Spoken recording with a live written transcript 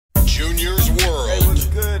Junior's World. Hey, what's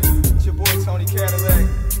good? It's your boy Tony Cadillac,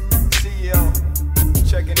 CEO,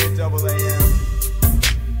 checking in Double AM.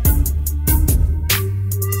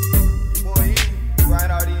 Your boy E, Brian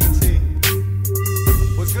RDT.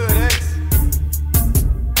 What's good, X?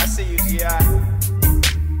 I see you, G.I.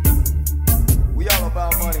 We all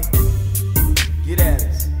about money. Get at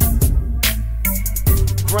us.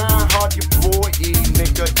 Grind hard, your boy E,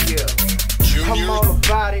 nigga, yeah. I'm all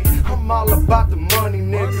about it, I'm all about the money,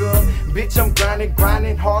 nigga. Bitch, I'm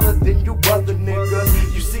grinding harder than you other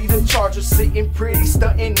niggas. You see the Chargers sitting pretty,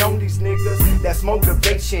 stunting on these niggas. That's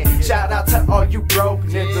motivation, shout out to all you broke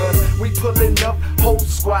niggas. We pulling up, whole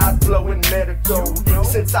squad blowing medical.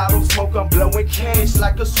 Since I don't smoke, I'm blowing cash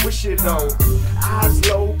like a swisher though. Eyes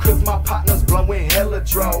low, cause my partner's blowing hella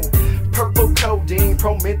dro. Purple codeine,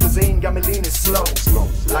 promethazine, got me leaning slow.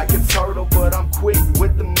 Like a turtle, but I'm quick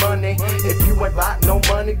with the money. If you ain't got no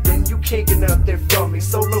money, then you can't get nothing from me.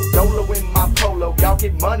 Solo dolo in my polo. Y'all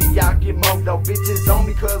get money, y'all get modo. Bitches on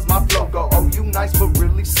me cause my flow go. Oh, you nice, but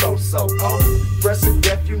really so-so. Oh, fresh to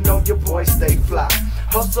death, you know your boy stay fly.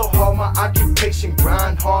 Hustle hard, my occupation,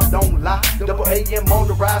 grind hard, don't lie. Double AM on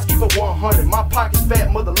the rise, keep it 100. My pocket's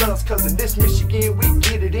fat, mother loves, cause in this Michigan we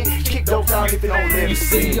get it in. Kick those out if it don't let me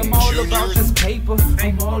see. I'm all about this paper,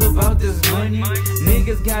 I'm all about this money.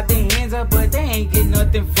 Niggas got their hands up, but they ain't get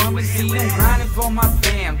nothing from me. See, I'm grinding for my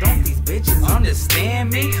fam, don't these bitches understand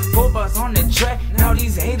me? 4 bars on the track, now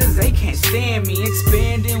these haters, they can't stand me.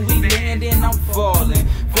 Expanding, we landing, I'm falling.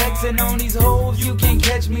 Flexing on these hoes, you can't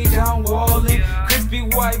catch me down walling. Crispy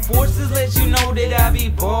white forces let you know that I be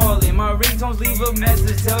ballin'. My ringtones leave a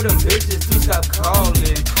message, tell them bitches to stop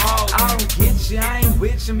calling. I don't get you, I ain't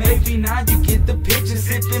with you, maybe now you get the picture.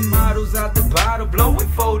 Sipping models out the bottle, blowing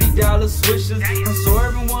 $40 swishers. I'm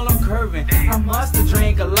swerving while I'm curving, I must have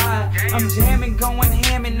drank a lot. I'm jamming, going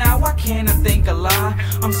ham, and now I cannot think a lie.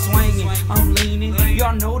 I'm swinging, I'm leaning,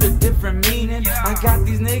 y'all know the different meaning. I got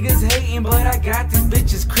these niggas hating, but I got these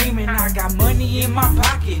bitches creaming. I got money in my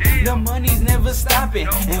pocket, the money's never stopping.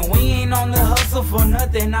 And we ain't on the hustle for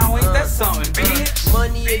nothing, now ain't that something, bitch?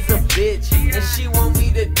 Money is a bitch, and she want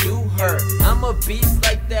me to do her. I'm a beast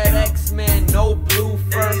like that X-Man, no blue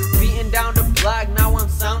fur. Beating down the block, now I'm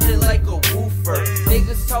sounding like a woofer.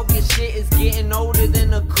 Niggas talking shit is getting older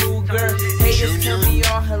than a cougar. Haters tell me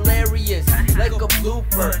all hilarious, like a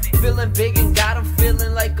blooper. Feeling big and got 'em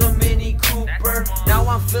feeling like a Mini Cooper. Now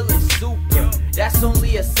I'm feeling super, that's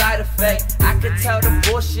only a side effect. I can tell the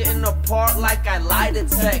bullshitting apart like I lie to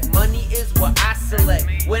tech. Money is what I select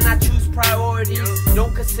when I choose priorities.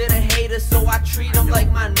 Don't consider haters, so I treat them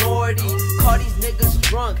like minorities. Call these niggas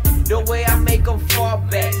drunk, the way I make them fall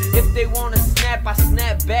back. If they wanna snap, I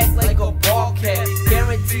snap back like a ball cap.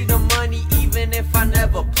 Guarantee the money even if I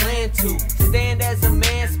never plan to. Stand as a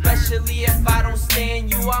man, especially if I don't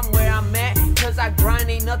stand you. I'm where I'm at, cause I grind,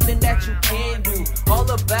 ain't nothing that you can do. All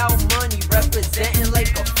about money, representing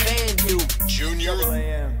like a